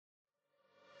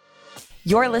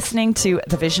You're listening to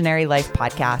the Visionary Life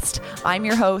Podcast. I'm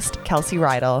your host, Kelsey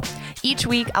Rydell. Each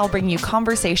week, I'll bring you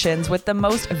conversations with the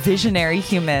most visionary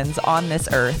humans on this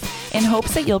earth in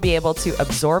hopes that you'll be able to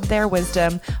absorb their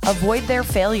wisdom, avoid their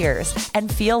failures,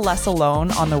 and feel less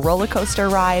alone on the roller coaster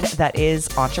ride that is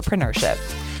entrepreneurship.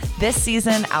 This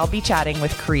season, I'll be chatting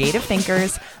with creative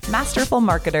thinkers, masterful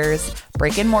marketers,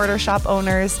 brick-and-mortar shop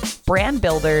owners, brand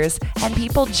builders, and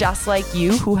people just like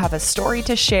you who have a story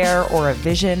to share or a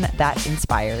vision that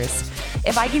inspires.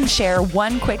 If I can share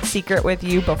one quick secret with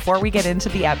you before we get into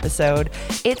the episode,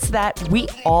 it's that we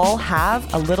all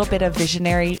have a little bit of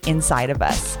visionary inside of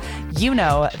us. You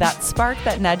know, that spark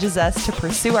that nudges us to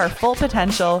pursue our full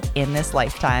potential in this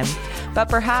lifetime. But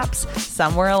perhaps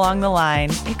somewhere along the line,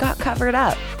 it got covered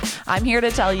up. I'm here to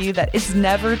tell you that it's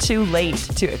never too late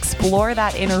to explore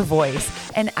that inner voice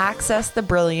and access the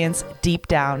brilliance deep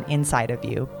down inside of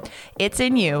you. It's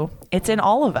in you. It's in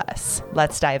all of us.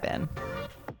 Let's dive in.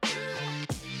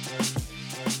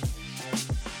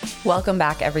 Welcome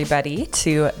back, everybody,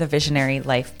 to the Visionary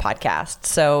Life Podcast.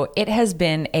 So it has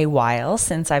been a while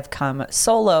since I've come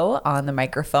solo on the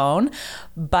microphone,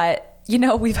 but you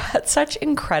know, we've had such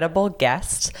incredible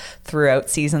guests throughout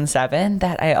season 7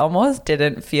 that I almost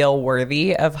didn't feel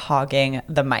worthy of hogging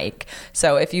the mic.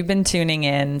 So if you've been tuning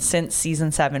in since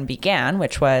season 7 began,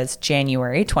 which was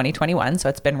January 2021, so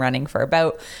it's been running for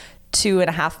about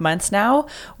 2.5 months now,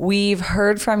 we've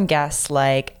heard from guests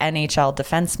like NHL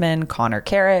defenseman Connor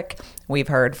Carrick. We've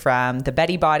heard from the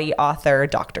Betty Body author,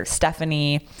 Dr.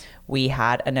 Stephanie. We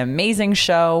had an amazing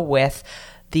show with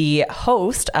the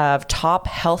host of Top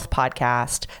Health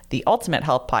Podcast, the Ultimate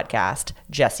Health Podcast,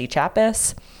 Jesse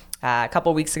Chappis. A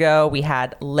couple weeks ago, we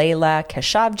had Layla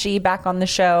Khashoggi back on the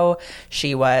show.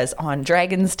 She was on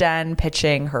Dragon's Den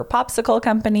pitching her popsicle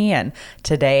company, and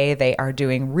today they are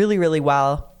doing really, really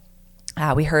well.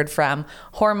 We heard from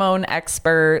hormone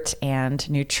expert and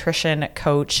nutrition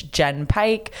coach Jen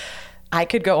Pike. I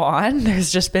could go on.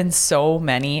 There's just been so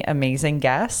many amazing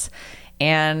guests.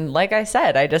 And like I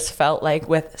said, I just felt like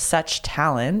with such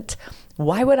talent,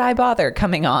 why would I bother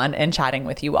coming on and chatting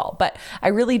with you all? But I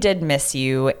really did miss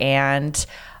you, and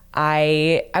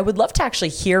I would love to actually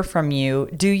hear from you.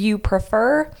 Do you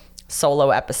prefer solo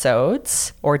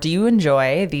episodes, or do you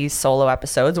enjoy these solo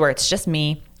episodes where it's just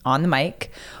me on the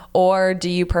mic, or do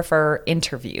you prefer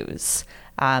interviews?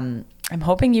 I'm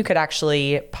hoping you could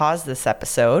actually pause this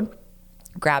episode,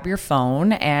 grab your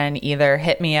phone, and either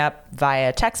hit me up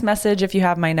via text message if you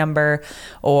have my number,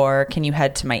 or can you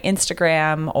head to my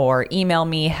Instagram or email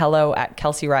me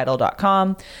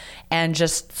hello@kelseyrydell.com and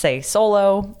just say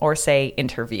solo or say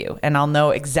interview, and I'll know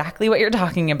exactly what you're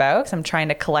talking about because I'm trying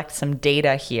to collect some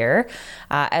data here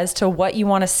as to what you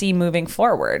want to see moving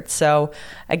forward. So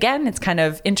again, it's kind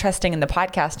of interesting in the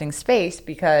podcasting space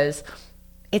because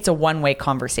it's a one-way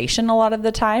conversation a lot of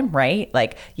the time, right?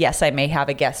 Like, yes, I may have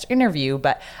a guest interview,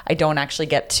 but I don't actually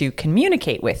get to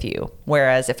communicate with you.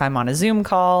 Whereas if I'm on a Zoom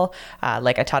call,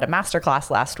 like I taught a masterclass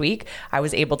last week, I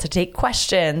was able to take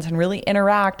questions and really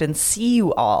interact and see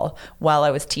you all while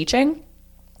I was teaching.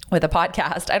 With a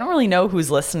podcast, I don't really know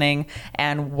who's listening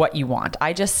and what you want.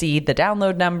 I just see the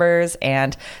download numbers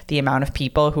and the amount of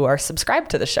people who are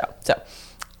subscribed to the show.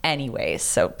 Anyways,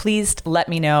 so please let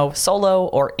me know solo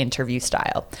or interview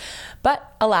style. But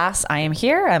alas, I am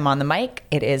here. I'm on the mic.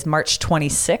 It is March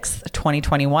 26th,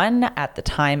 2021 at the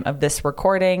time of this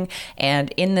recording. And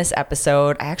in this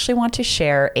episode, I actually want to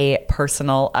share a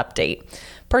personal update.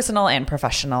 Personal and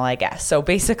professional, I guess. So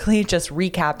basically just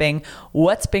recapping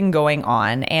what's been going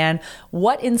on. And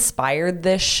what inspired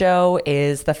this show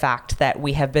is the fact that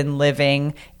we have been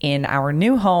living in our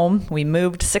new home. We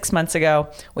moved 6 months ago.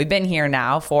 We've been here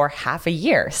now for half a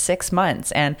year, 6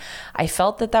 months. And I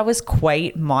felt that that was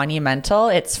quite monumental.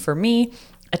 It's, for me,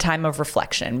 a time of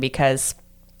reflection because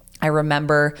I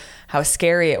remember how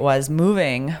scary it was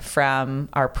moving from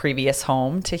our previous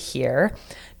home to here,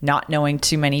 not knowing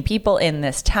too many people in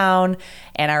this town.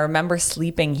 And I remember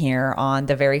sleeping here on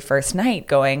the very first night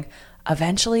going,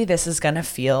 eventually this is going to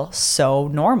feel so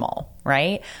normal,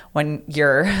 right? When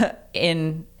you're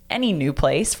in any new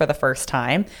place for the first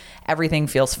time, everything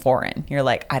feels foreign. You're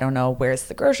like, I don't know, where's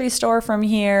the grocery store from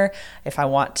here? If I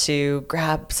want to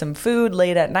grab some food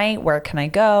late at night, where can I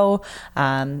go?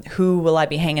 Who will I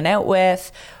be hanging out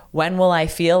with? When will I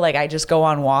feel like I just go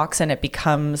on walks and it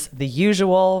becomes the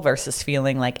usual versus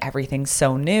feeling like everything's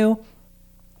so new?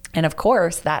 And of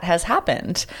course, that has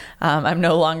happened. I'm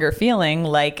no longer feeling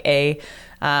like a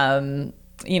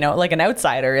like an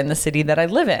outsider in the city that I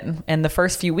live in. And the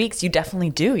first few weeks, you definitely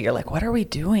do. You're like, what are we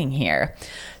doing here?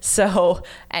 So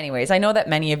anyways, I know that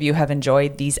many of you have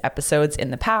enjoyed these episodes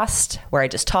in the past where I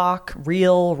just talk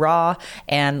real, raw,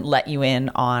 and let you in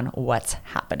on what's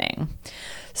happening.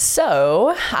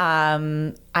 So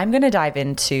I'm going to dive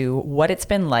into what it's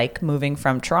been like moving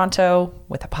from Toronto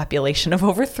with a population of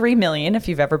over 3 million. If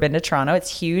you've ever been to Toronto,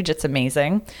 it's huge. It's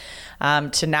amazing.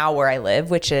 To now where I live,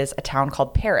 which is a town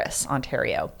called Paris,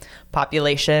 Ontario.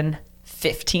 Population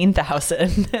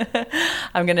 15,000.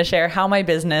 I'm going to share how my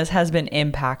business has been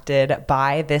impacted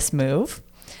by this move.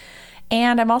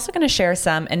 And I'm also going to share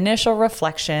some initial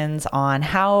reflections on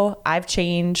how I've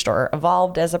changed or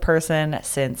evolved as a person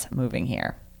since moving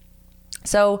here.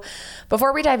 So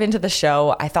before we dive into the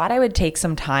show, I thought I would take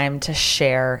some time to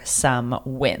share some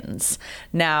wins.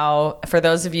 Now, for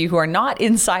those of you who are not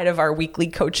inside of our weekly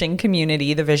coaching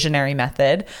community, the Visionary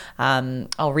Method, I'll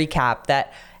recap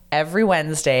that every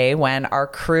Wednesday when our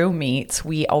crew meets,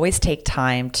 we always take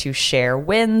time to share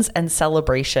wins and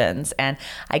celebrations. And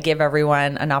I give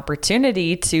everyone an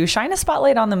opportunity to shine a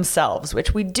spotlight on themselves,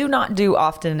 which we do not do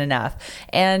often enough,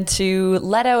 and to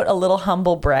let out a little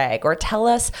humble brag or tell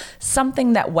us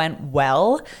something that went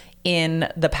well in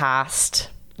the past,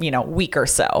 week or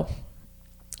so.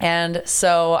 And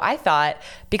so I thought,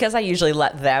 because I usually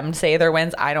let them say their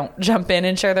wins, I don't jump in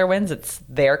and share their wins. It's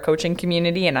their coaching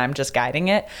community and I'm just guiding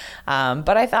it.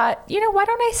 But I thought, why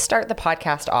don't I start the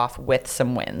podcast off with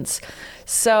some wins?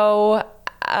 So,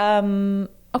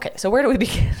 okay, so where do we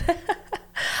begin?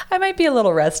 I might be a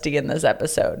little rusty in this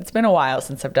episode. It's been a while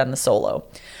since I've done the solo.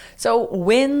 So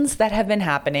wins that have been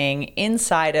happening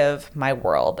inside of my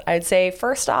world. I'd say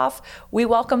first off, we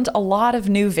welcomed a lot of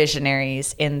new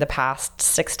visionaries in the past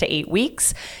 6 to 8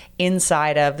 weeks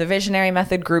inside of the Visionary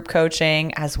Method group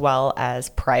coaching as well as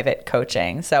private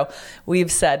coaching. So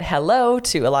we've said hello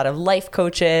to a lot of life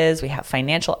coaches. We have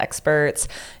financial experts,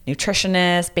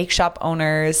 nutritionists, bake shop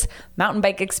owners, mountain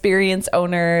bike experience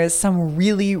owners, some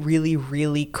really, really,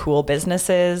 really cool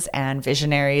businesses and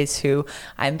visionaries who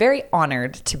I'm very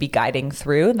honored to be guiding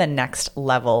through the next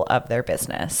level of their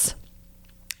business.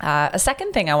 A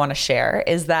second thing I want to share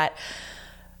is that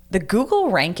the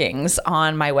Google rankings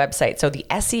on my website, so the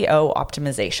SEO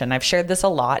optimization, I've shared this a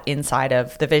lot inside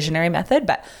of the Visionary Method,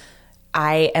 but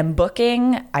I am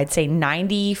booking, I'd say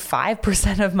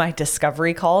 95% of my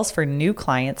discovery calls for new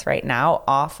clients right now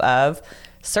off of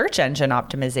search engine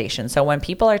optimization. So when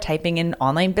people are typing in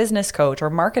online business coach or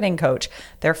marketing coach,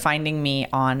 they're finding me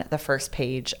on the first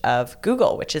page of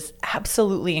Google, which is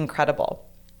absolutely incredible.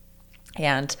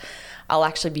 And I'll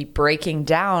actually be breaking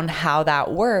down how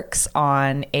that works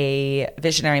on a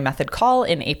Visionary Method call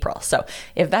in April. So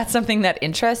if that's something that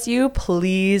interests you,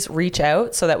 please reach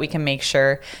out so that we can make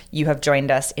sure you have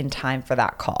joined us in time for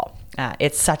that call.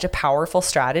 It's such a powerful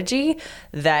strategy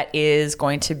that is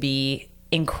going to be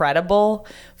incredible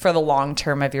for the long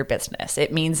term of your business.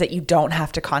 It means that you don't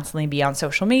have to constantly be on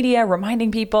social media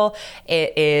reminding people.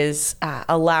 It is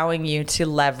allowing you to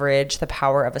leverage the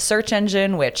power of a search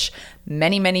engine, which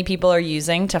many, many people are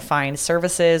using to find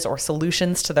services or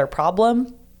solutions to their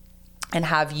problem, and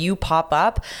have you pop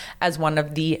up as one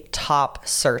of the top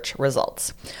search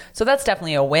results. So that's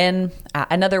definitely a win.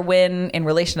 Another win in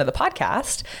relation to the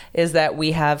podcast is that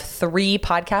we have 3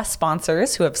 podcast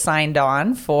sponsors who have signed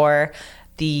on for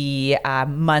the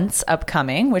months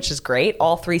upcoming, which is great.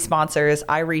 All 3 sponsors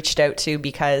I reached out to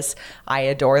because I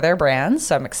adore their brands.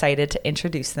 So I'm excited to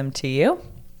introduce them to you.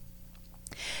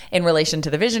 In relation to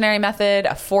the Visionary Method, a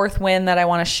 4th win that I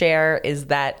want to share is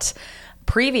that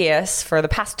for the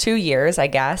past 2 years, I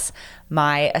guess,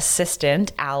 my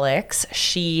assistant, Alex,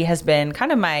 she has been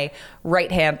kind of my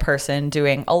right-hand person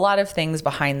doing a lot of things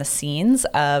behind the scenes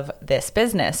of this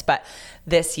business. But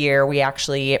this year, we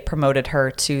actually promoted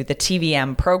her to the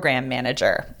TVM program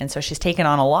manager. And so she's taken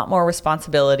on a lot more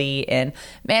responsibility in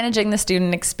managing the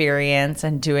student experience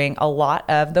and doing a lot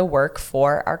of the work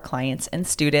for our clients and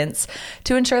students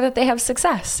to ensure that they have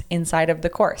success inside of the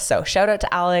course. So shout out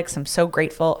to Alex. I'm so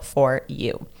grateful for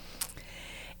you.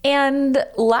 And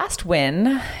last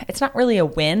win, it's not really a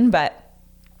win, but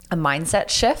a mindset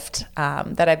shift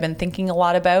that I've been thinking a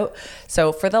lot about.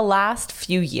 So for the last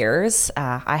few years,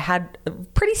 I had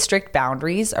pretty strict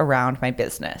boundaries around my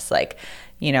business. Like,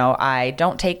 I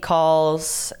don't take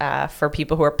calls for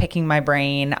people who are picking my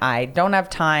brain. I don't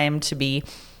have time to be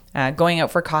going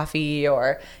out for coffee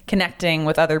or connecting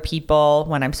with other people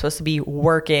when I'm supposed to be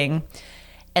working.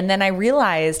 And then I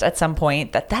realized at some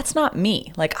point that that's not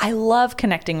me. Like, I love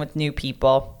connecting with new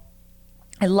people.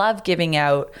 I love giving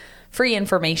out free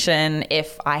information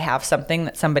if I have something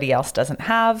that somebody else doesn't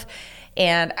have.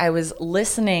 And I was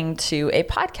listening to a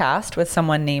podcast with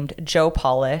someone named Joe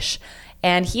Polish,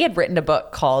 and he had written a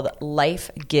book called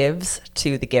Life Gives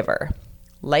to the Giver.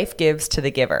 Life Gives to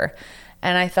the Giver.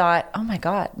 And I thought, oh my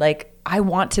God, like I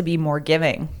want to be more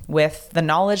giving with the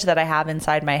knowledge that I have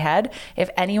inside my head. If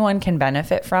anyone can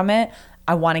benefit from it,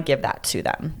 I want to give that to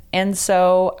them. And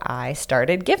so I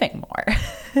started giving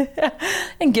more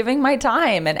and giving my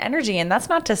time and energy. And that's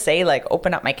not to say like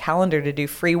open up my calendar to do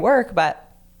free work, but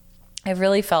I've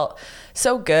really felt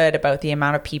so good about the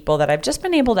amount of people that I've just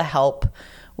been able to help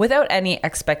without any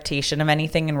expectation of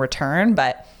anything in return.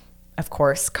 But of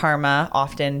course, karma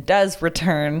often does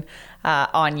return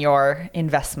on your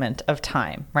investment of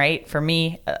time, right? For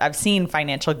me, I've seen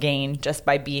financial gain just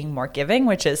by being more giving,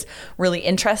 which is really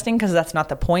interesting because that's not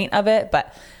the point of it.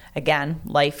 But again,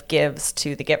 life gives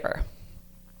to the giver.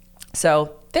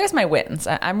 So there's my wins.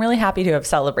 I'm really happy to have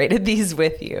celebrated these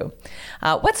with you.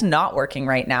 What's not working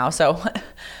right now? So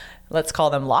let's call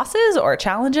them losses or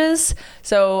challenges.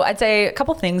 So I'd say a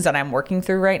couple things that I'm working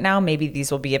through right now. Maybe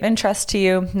these will be of interest to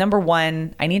you. Number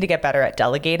one, I need to get better at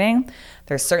delegating.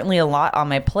 There's certainly a lot on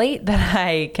my plate that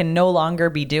I can no longer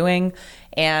be doing.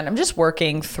 And I'm just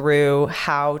working through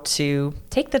how to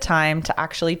take the time to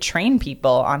actually train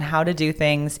people on how to do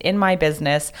things in my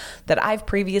business that I've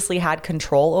previously had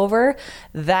control over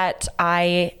that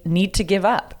I need to give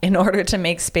up in order to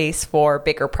make space for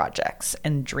bigger projects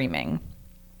and dreaming.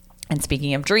 And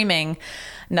speaking of dreaming,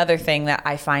 another thing that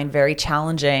I find very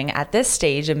challenging at this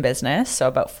stage in business, so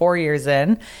about 4 years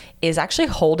in, is actually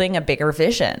holding a bigger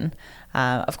vision.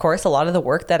 Of course, a lot of the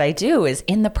work that I do is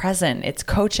in the present. It's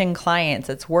coaching clients.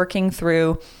 It's working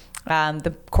through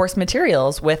the course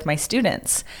materials with my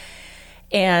students.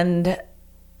 And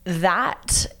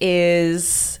that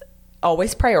is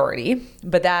always priority,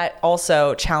 but that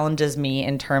also challenges me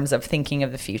in terms of thinking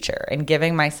of the future and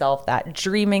giving myself that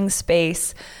dreaming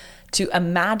space to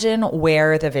imagine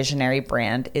where the visionary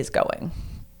brand is going.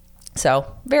 So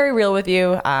very real with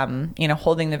you,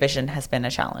 holding the vision has been a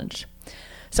challenge.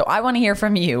 So I want to hear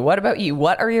from you. What about you?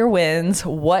 What are your wins?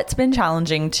 What's been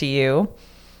challenging to you?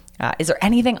 Is there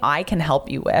anything I can help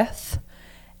you with?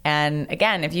 And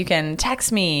again, if you can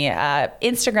text me,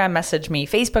 Instagram message me,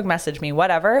 Facebook message me,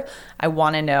 whatever, I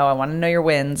want to know. I want to know your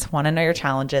wins, want to know your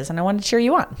challenges, and I want to cheer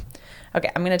you on.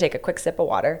 Okay, I'm going to take a quick sip of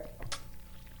water.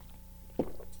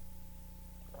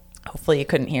 Hopefully you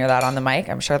couldn't hear that on the mic.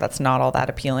 I'm sure that's not all that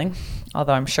appealing,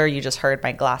 although I'm sure you just heard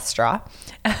my glass straw.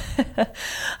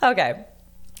 Okay,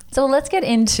 so let's get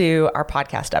into our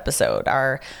podcast episode,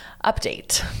 our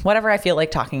update, whatever I feel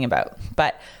like talking about.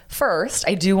 But first,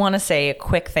 I do want to say a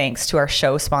quick thanks to our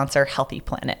show sponsor, Healthy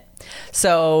Planet.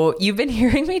 So you've been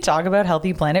hearing me talk about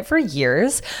Healthy Planet for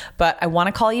years, but I want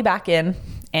to call you back in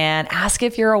and ask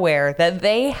if you're aware that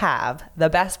they have the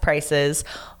best prices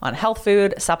on health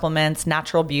food, supplements,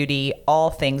 natural beauty, all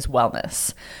things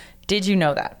wellness. Did you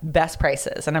know that? Best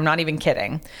prices. And I'm not even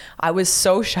kidding. I was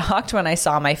so shocked when I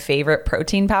saw my favorite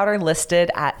protein powder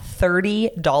listed at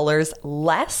 $30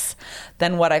 less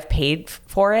than what I've paid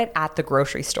for it at the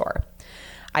grocery store.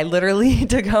 I literally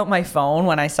took out my phone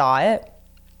when I saw it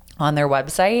on their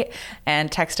website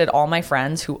and texted all my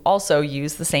friends who also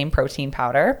use the same protein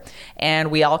powder.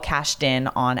 And we all cashed in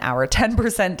on our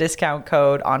 10% discount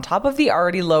code on top of the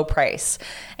already low price.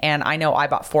 And I know I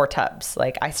bought 4 tubs,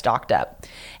 like I stocked up.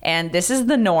 And this is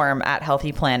the norm at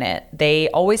Healthy Planet. They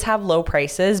always have low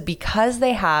prices because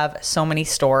they have so many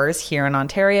stores here in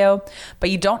Ontario,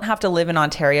 but you don't have to live in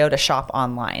Ontario to shop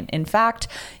online. In fact,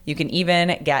 you can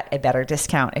even get a better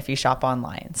discount if you shop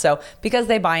online. So because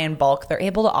they buy in bulk, they're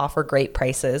able to offer great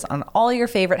prices on all your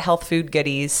favorite health food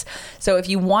goodies. So if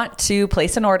you want to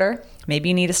place an order, maybe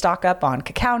you need to stock up on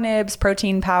cacao nibs,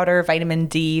 protein powder, vitamin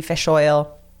D, fish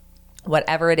oil,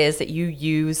 whatever it is that you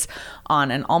use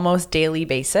on an almost daily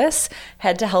basis,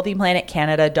 head to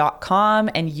healthyplanetcanada.com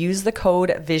and use the code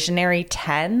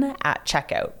Visionary10 at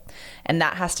checkout. And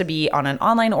that has to be on an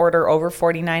online order over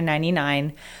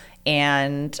 $49.99.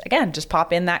 And again, just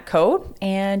pop in that code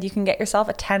and you can get yourself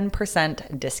a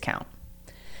 10% discount.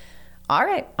 All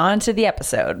right, on to the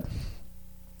episode.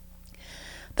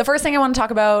 The first thing I want to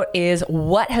talk about is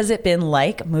what has it been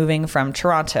like moving from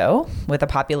Toronto with a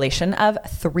population of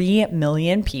 3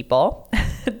 million people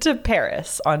to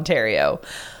Paris, Ontario.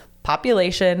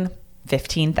 Population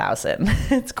 15,000.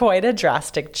 It's quite a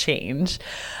drastic change.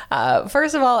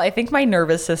 First of all, I think my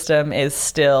nervous system is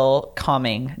still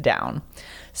calming down.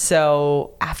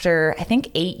 So after, I think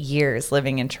 8 years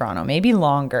living in Toronto, maybe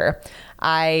longer,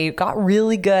 I got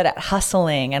really good at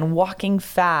hustling and walking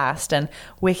fast and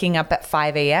waking up at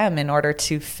 5 a.m. in order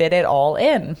to fit it all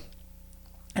in.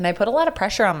 And I put a lot of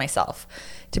pressure on myself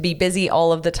to be busy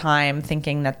all of the time,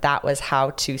 thinking that that was how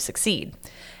to succeed.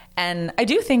 And I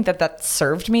do think that that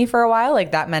served me for a while.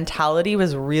 Like, that mentality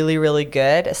was really, really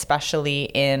good, especially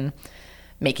in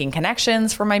making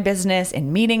connections for my business,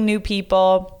 in meeting new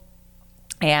people,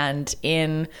 and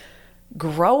in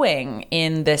growing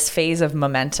in this phase of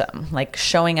momentum, like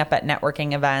showing up at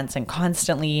networking events and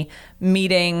constantly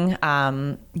meeting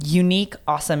unique,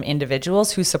 awesome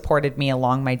individuals who supported me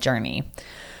along my journey.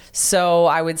 So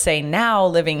I would say now,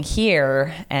 living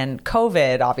here and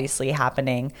COVID obviously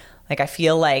happening, like, I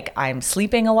feel like I'm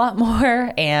sleeping a lot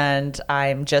more and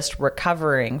I'm just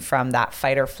recovering from that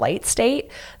fight or flight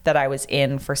state that I was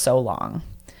in for so long.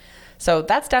 So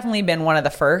that's definitely been one of the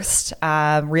first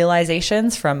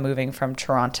realizations from moving from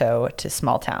Toronto to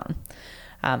small town.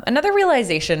 Another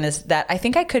realization is that I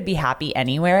think I could be happy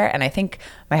anywhere. And I think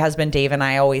my husband Dave and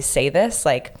I always say this,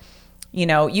 like, you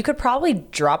know, you could probably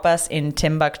drop us in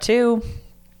Timbuktu.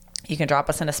 You can drop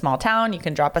us in a small town. You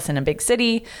can drop us in a big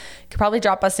city. You could probably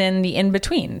drop us in the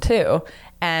in-between too.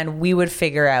 And we would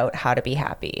figure out how to be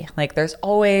happy. Like, there's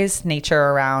always nature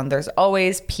around. There's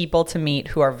always people to meet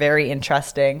who are very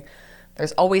interesting.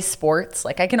 There's always sports.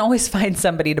 Like, I can always find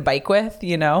somebody to bike with,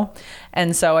 you know?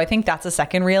 And so I think that's a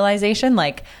second realization.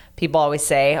 Like, people always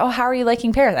say, oh, how are you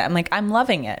liking Paris? I'm like, I'm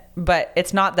loving it. But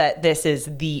it's not that this is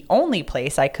the only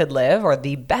place I could live or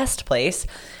the best place.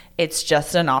 It's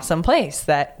just an awesome place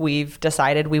that we've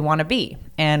decided we want to be.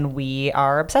 And we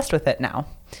are obsessed with it now.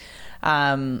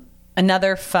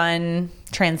 Another fun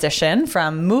transition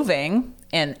from moving,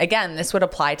 and again, this would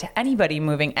apply to anybody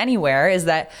moving anywhere, is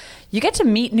that you get to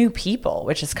meet new people,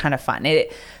 which is kind of fun.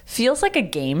 It feels like a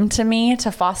game to me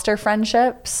to foster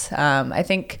friendships. I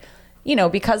think, you know,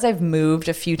 because I've moved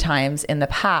a few times in the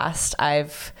past,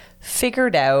 I've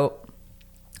figured out,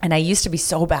 and I used to be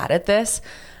so bad at this,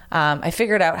 I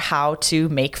figured out how to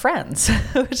make friends,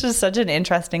 which is such an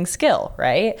interesting skill,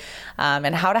 right?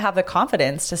 And how to have the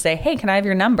confidence to say, hey, can I have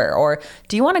your number? Or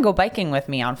do you want to go biking with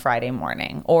me on Friday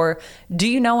morning? Or do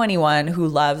you know anyone who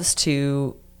loves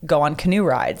to go on canoe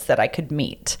rides that I could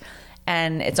meet?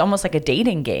 And it's almost like a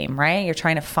dating game, right? You're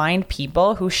trying to find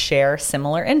people who share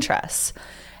similar interests.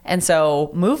 And so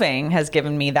moving has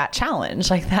given me that challenge,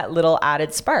 like that little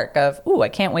added spark of, ooh, I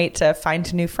can't wait to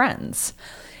find new friends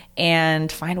and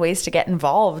find ways to get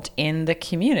involved in the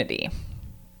community.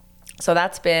 So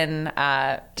that's been,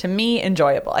 to me,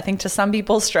 enjoyable. I think to some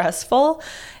people stressful.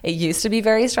 It used to be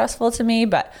very stressful to me,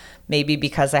 but maybe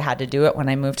because I had to do it when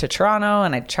I moved to Toronto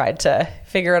and I tried to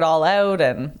figure it all out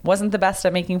and wasn't the best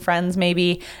at making friends,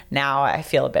 maybe now I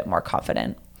feel a bit more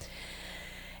confident.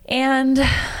 And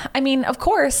I mean, of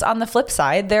course, on the flip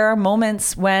side, there are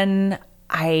moments when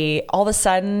I all of a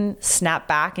sudden snap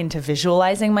back into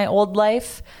visualizing my old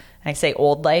life. I say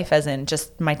old life as in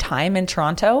just my time in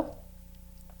Toronto,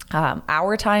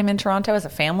 our time in Toronto as a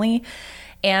family.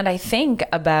 And I think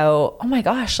about, oh my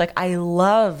gosh, like, I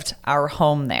loved our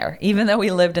home there. Even though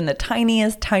we lived in the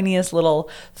tiniest little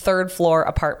third floor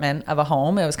apartment of a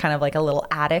home, it was kind of like a little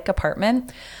attic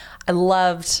apartment. I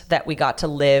loved that we got to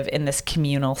live in this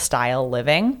communal style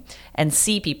living and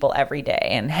see people every day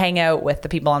and hang out with the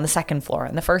people on the second floor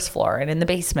and the first floor and in the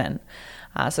basement.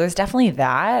 So there's definitely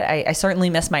that. I certainly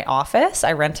miss my office.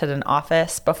 I rented an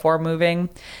office before moving,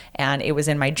 and it was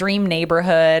in my dream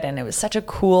neighborhood, and it was such a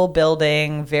cool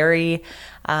building, very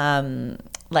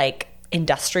like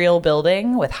industrial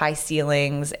building with high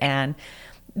ceilings. And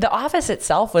the office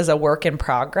itself was a work in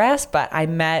progress, but I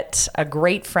met a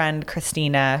great friend,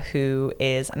 Christina, who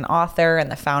is an author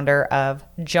and the founder of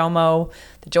JOMO,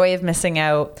 The Joy of Missing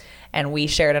Out. And we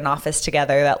shared an office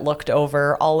together that looked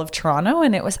over all of Toronto,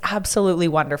 and it was absolutely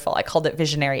wonderful. I called it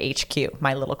Visionary HQ,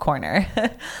 my little corner.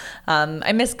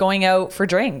 I miss going out for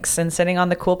drinks and sitting on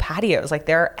the cool patios. Like,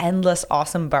 there are endless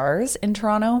awesome bars in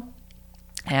Toronto.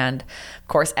 And of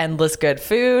course, endless good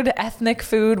food, ethnic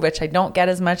food, which I don't get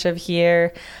as much of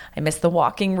here. I miss the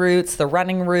walking routes, the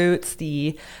running routes,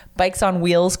 the Bikes on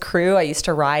Wheels crew. I used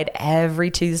to ride every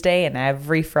Tuesday and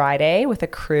every Friday with a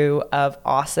crew of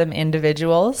awesome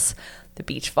individuals. The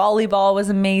beach volleyball was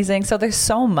amazing. So there's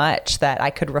so much that I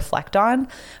could reflect on,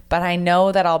 but I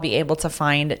know that I'll be able to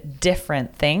find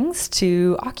different things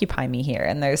to occupy me here.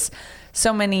 And there's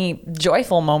so many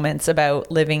joyful moments about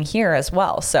living here as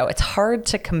well. So it's hard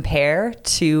to compare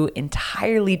two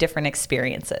entirely different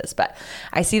experiences, but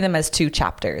I see them as two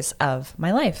chapters of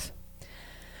my life.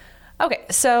 Okay,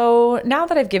 so now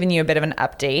that I've given you a bit of an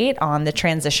update on the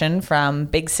transition from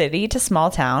big city to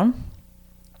small town,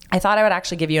 I thought I would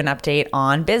actually give you an update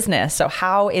on business. So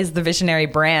how is the Visionary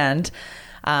brand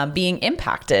being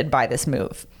impacted by this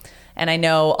move? And I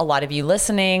know a lot of you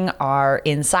listening are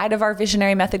inside of our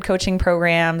Visionary Method coaching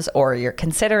programs, or you're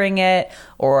considering it,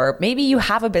 or maybe you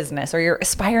have a business or you're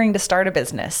aspiring to start a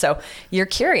business. So you're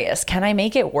curious, can I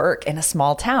make it work in a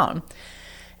small town?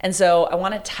 And so I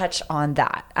want to touch on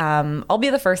that. I'll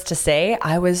be the first to say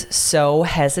I was so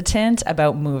hesitant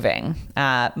about moving.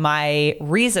 My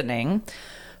reasoning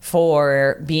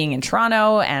for being in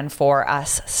Toronto and for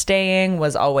us staying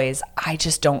was always, I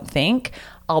just don't think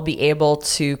I'll be able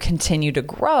to continue to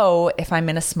grow if I'm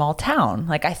in a small town.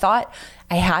 Like, I thought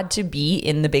I had to be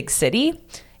in the big city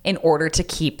in order to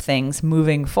keep things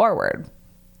moving forward.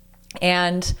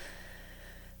 And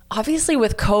obviously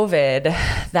with COVID,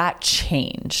 that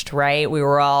changed, right? We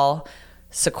were all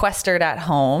sequestered at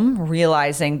home,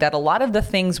 realizing that a lot of the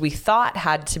things we thought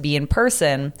had to be in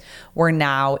person were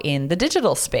now in the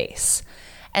digital space.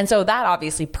 And so that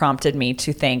obviously prompted me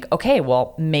to think, okay,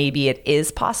 well, maybe it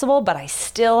is possible, but I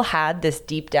still had this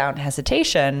deep down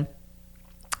hesitation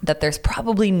that there's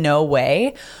probably no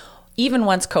way, even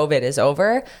once COVID is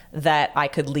over, that I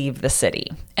could leave the city.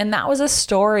 And that was a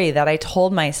story that I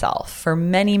told myself for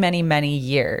many, many, many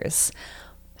years.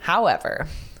 However,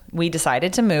 we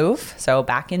decided to move. So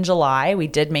back in July, we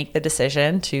did make the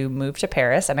decision to move to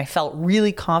Paris, and I felt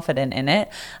really confident in it.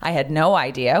 I had no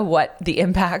idea what the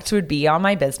impact would be on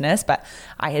my business, but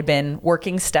I had been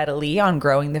working steadily on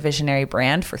growing the Visionary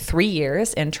brand for 3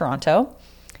 years in Toronto.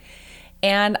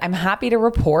 And I'm happy to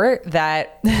report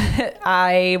that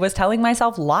I was telling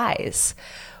myself lies.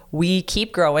 We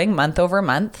keep growing month over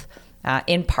month,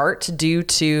 in part due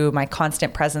to my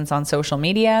constant presence on social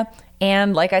media.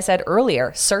 And like I said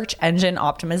earlier, search engine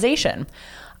optimization.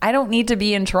 I don't need to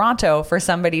be in Toronto for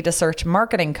somebody to search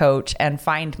marketing coach and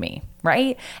find me,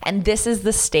 right? And this is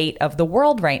the state of the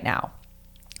world right now.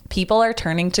 People are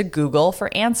turning to Google for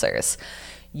answers.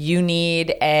 You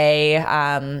need a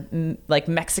like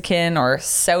Mexican or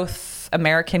South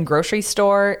American grocery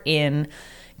store in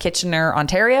Kitchener,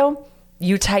 Ontario.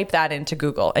 You type that into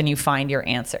Google and you find your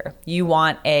answer. You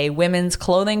want a women's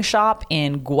clothing shop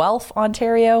in Guelph,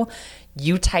 Ontario.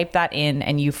 You type that in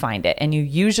and you find it. And you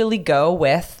usually go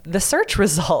with the search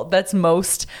result that's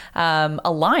most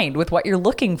aligned with what you're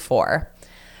looking for.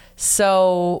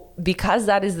 So because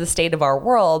that is the state of our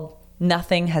world,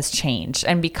 nothing has changed.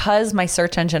 And because my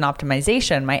search engine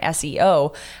optimization, my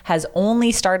SEO, has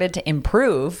only started to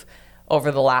improve over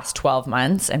the last 12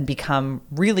 months and become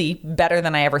really better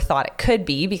than I ever thought it could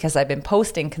be, because I've been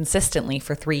posting consistently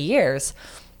for 3 years,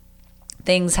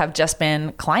 things have just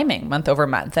been climbing month over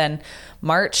month. And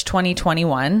March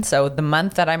 2021, so the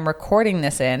month that I'm recording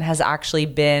this in, has actually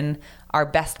been our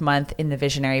best month in the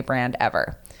Visionary brand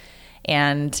ever.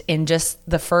 And in just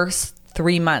the first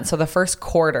 3 months, so the first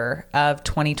quarter of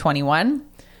 2021,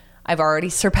 I've already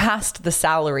surpassed the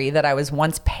salary that I was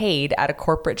once paid at a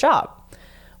corporate job,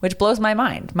 which blows my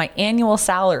mind. My annual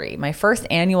salary, my first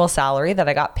annual salary that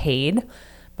I got paid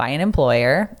by an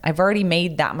employer, I've already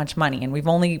made that much money, and we've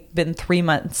only been 3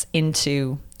 months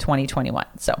into 2021.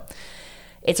 So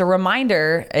it's a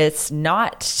reminder. It's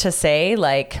not to say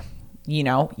like, you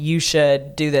know, you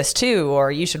should do this too,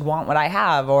 or you should want what I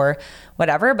have or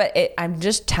whatever. But I'm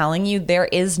just telling you, there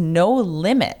is no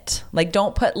limit. Like,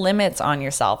 don't put limits on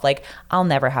yourself. Like, I'll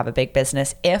never have a big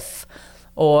business if,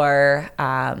 or,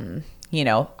 you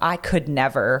know, I could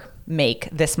never make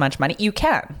this much money. You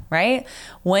can, right?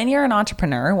 When you're an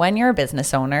entrepreneur, when you're a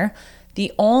business owner,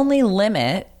 the only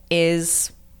limit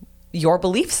is your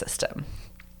belief system.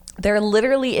 There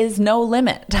literally is no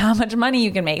limit to how much money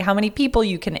you can make, how many people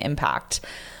you can impact.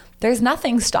 There's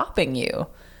nothing stopping you.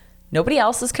 Nobody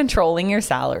else is controlling your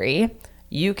salary.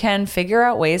 You can figure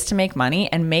out ways to make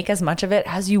money and make as much of it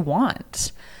as you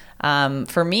want.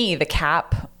 For me, the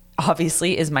cap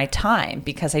obviously is my time,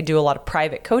 because I do a lot of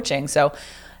private coaching. So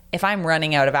if I'm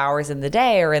running out of hours in the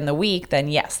day or in the week, then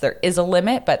yes, there is a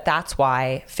limit, but that's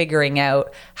why figuring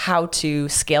out how to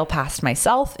scale past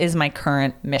myself is my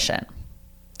current mission.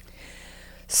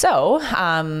 So,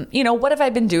 you know, what have I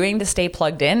been doing to stay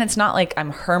plugged in? It's not like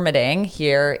I'm hermiting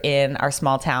here in our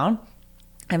small town.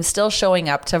 I'm still showing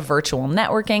up to virtual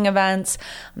networking events.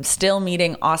 I'm still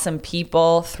meeting awesome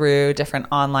people through different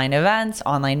online events,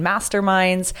 online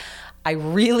masterminds. I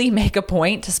really make a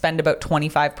point to spend about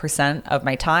 25% of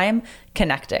my time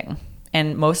connecting,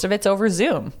 and most of it's over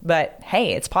Zoom, but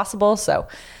hey, it's possible. So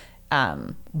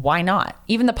why not?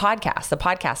 Even the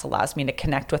podcast allows me to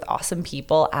connect with awesome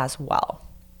people as well.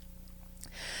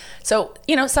 So,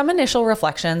 you know, some initial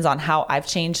reflections on how I've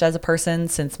changed as a person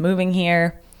since moving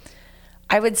here.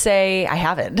 I would say I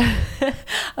haven't.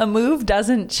 A move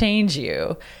doesn't change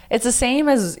you. It's the same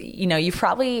as, you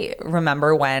probably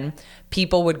remember when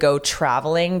people would go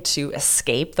traveling to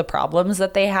escape the problems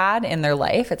that they had in their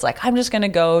life. It's like, I'm just going to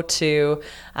go to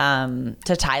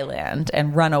Thailand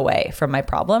and run away from my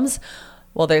problems.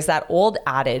 Well, there's that old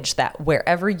adage that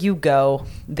wherever you go,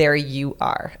 there you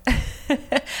are.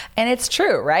 And it's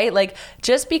true, right? Like,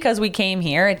 just because we came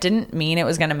here, it didn't mean it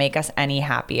was going to make us any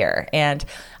happier. And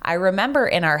I remember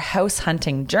in our house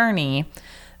hunting journey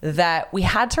that we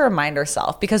had to remind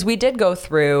ourselves, because we did go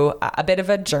through a bit of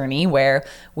a journey where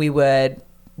we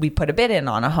put a bid in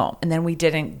on a home and then we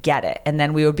didn't get it. And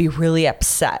then we would be really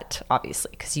upset,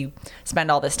 obviously, because you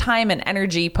spend all this time and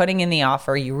energy putting in the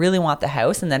offer. You really want the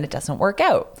house and then it doesn't work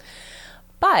out.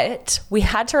 But we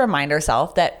had to remind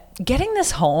ourselves that getting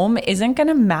this home isn't going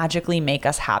to magically make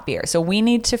us happier. So we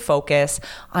need to focus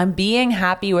on being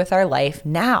happy with our life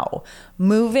now.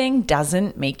 Moving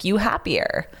doesn't make you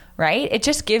happier, right? It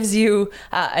just gives you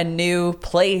a new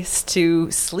place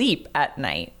to sleep at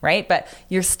night, right? But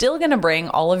you're still going to bring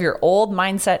all of your old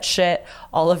mindset shit,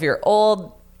 all of your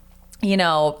old,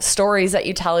 stories that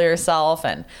you tell yourself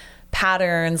and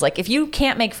patterns. Like, if you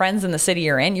can't make friends in the city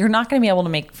you're in, you're not going to be able to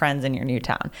make friends in your new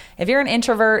town. If you're an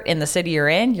introvert in the city you're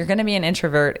in, you're going to be an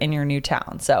introvert in your new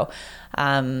town. So,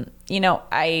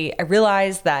 I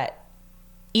realized that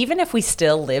even if we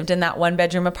still lived in that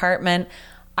 1-bedroom apartment,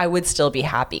 I would still be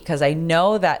happy, because I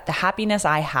know that the happiness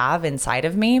I have inside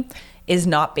of me is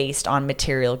not based on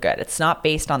material good. It's not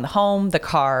based on the home, the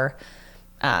car,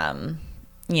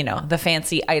 the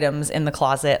fancy items in the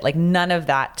closet. Like, none of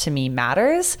that to me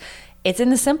matters. It's in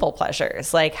the simple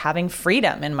pleasures, like having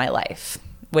freedom in my life,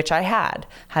 which I had,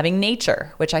 having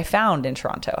nature, which I found in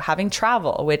Toronto, having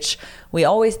travel, which we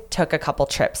always took a couple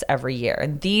trips every year.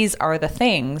 And these are the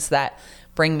things that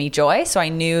bring me joy. So I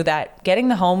knew that getting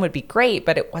the home would be great,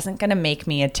 but it wasn't going to make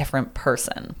me a different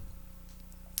person.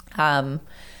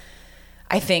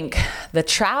 I think the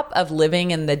trap of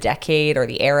living in the decade or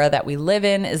the era that we live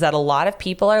in is that a lot of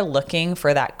people are looking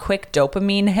for that quick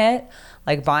dopamine hit,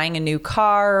 like buying a new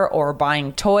car or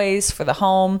buying toys for the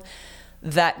home,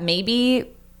 that maybe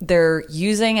they're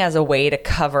using as a way to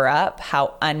cover up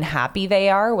how unhappy they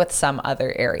are with some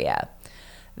other area.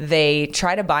 They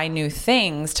try to buy new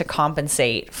things to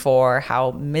compensate for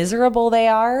how miserable they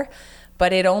are,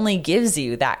 but it only gives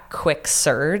you that quick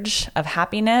surge of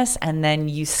happiness, and then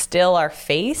you still are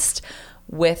faced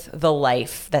with the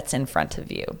life that's in front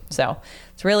of you. So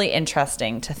it's really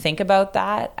interesting to think about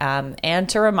that, and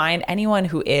to remind anyone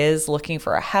who is looking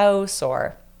for a house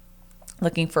or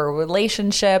looking for a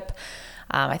relationship.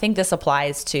 I think this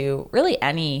applies to really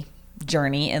any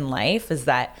journey in life, is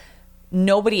that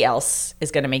nobody else is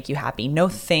going to make you happy. No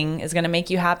thing is going to make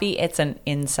you happy. It's an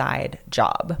inside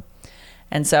job.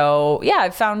 And so,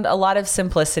 I've found a lot of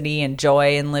simplicity and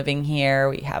joy in living here.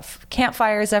 We have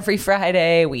campfires every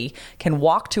Friday. We can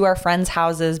walk to our friends'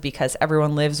 houses because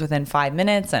everyone lives within 5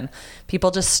 minutes, and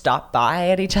people just stop by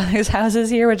at each other's houses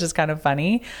here, which is kind of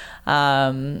funny.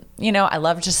 I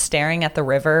love just staring at the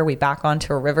river. We back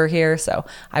onto a river here, so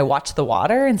I watch the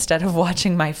water instead of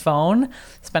watching my phone.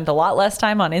 Spent a lot less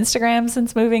time on Instagram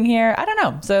since moving here. I don't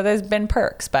know. So there's been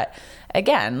perks, but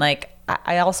again,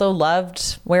 I also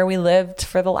loved where we lived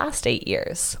for the last 8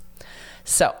 years.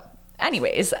 So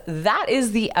anyways, that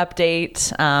is the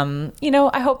update.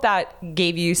 I hope that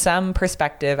gave you some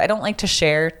perspective. I don't like to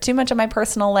share too much of my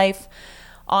personal life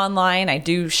online. I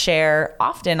do share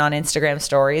often on Instagram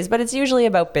stories, but it's usually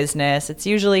about business. It's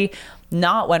usually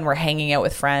not when we're hanging out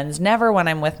with friends, never when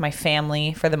I'm with my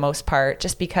family for the most part,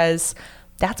 just because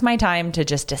that's my time to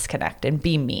just disconnect and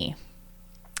be me.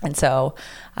 And so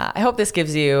I hope this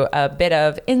gives you a bit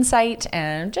of insight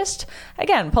and just,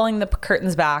 again, pulling the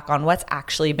curtains back on what's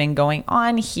actually been going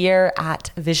on here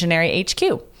at Visionary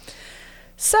HQ.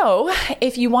 So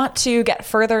if you want to get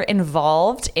further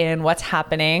involved in what's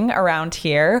happening around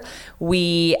here,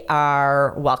 we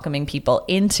are welcoming people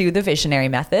into the Visionary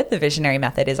Method. The Visionary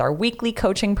Method is our weekly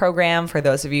coaching program for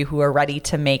those of you who are ready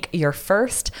to make your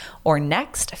first or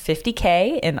next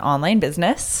 50K in online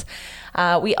business.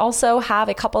 We also have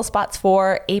a couple spots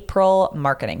for April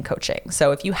marketing coaching.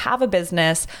 So if you have a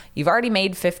business, you've already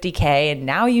made 50K and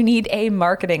now you need a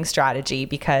marketing strategy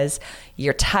because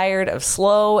you're tired of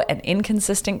slow and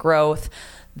inconsistent growth,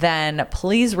 then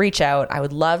please reach out. I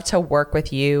would love to work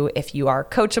with you if you are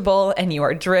coachable and you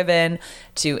are driven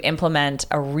to implement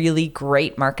a really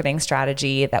great marketing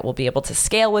strategy that will be able to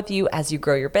scale with you as you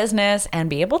grow your business and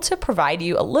be able to provide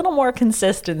you a little more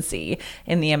consistency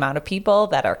in the amount of people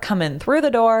that are coming through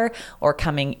the door or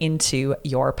coming into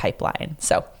your pipeline.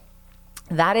 So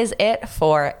That is it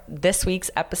for this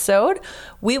week's episode.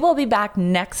 We will be back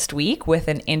next week with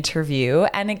an interview.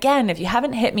 And again, if you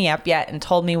haven't hit me up yet and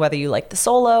told me whether you like the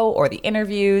solo or the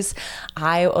interviews,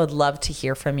 I would love to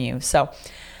hear from you. So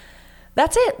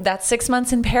that's it. That's 6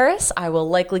 months in Paris. I will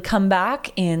likely come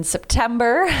back in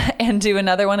September and do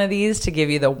another one of these to give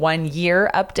you the 1 year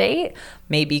update.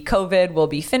 Maybe COVID will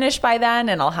be finished by then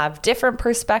and I'll have different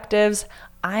perspectives.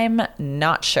 I'm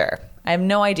not sure. I have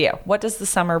no idea. What does the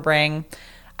summer bring?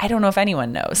 I don't know if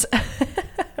anyone knows.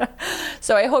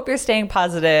 So I hope you're staying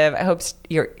positive. I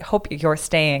hope you're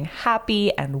staying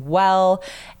happy and well.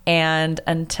 And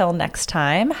until next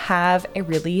time, have a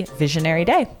really visionary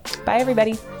day. Bye,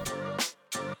 everybody.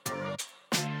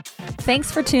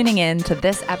 Thanks for tuning in to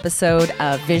this episode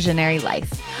of Visionary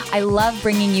Life. I love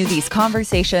bringing you these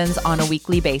conversations on a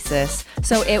weekly basis,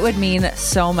 so it would mean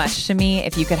so much to me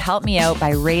if you could help me out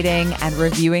by rating and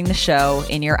reviewing the show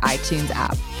in your iTunes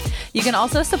app. You can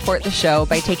also support the show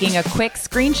by taking a quick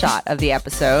screenshot of the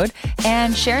episode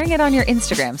and sharing it on your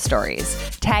Instagram stories,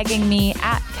 tagging me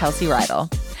at Kelsey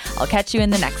Rydell. I'll catch you in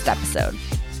the next episode.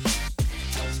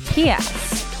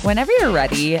 P.S. Whenever you're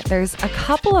ready, there's a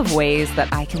couple of ways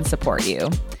that I can support you.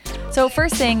 So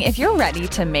first thing, if you're ready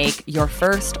to make your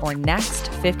first or next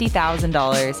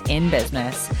 $50,000 in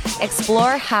business,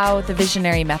 explore how the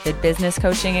Visionary Method business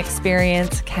coaching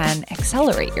experience can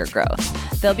accelerate your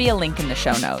growth. There'll be a link in the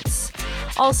show notes.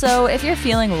 Also, if you're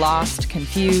feeling lost,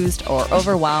 confused, or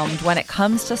overwhelmed when it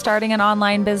comes to starting an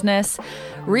online business,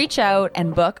 reach out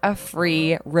and book a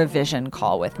free revision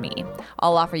call with me.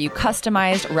 I'll offer you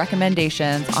customized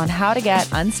recommendations on how to get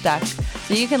unstuck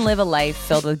so you can live a life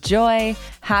filled with joy,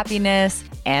 happiness,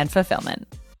 and fulfillment.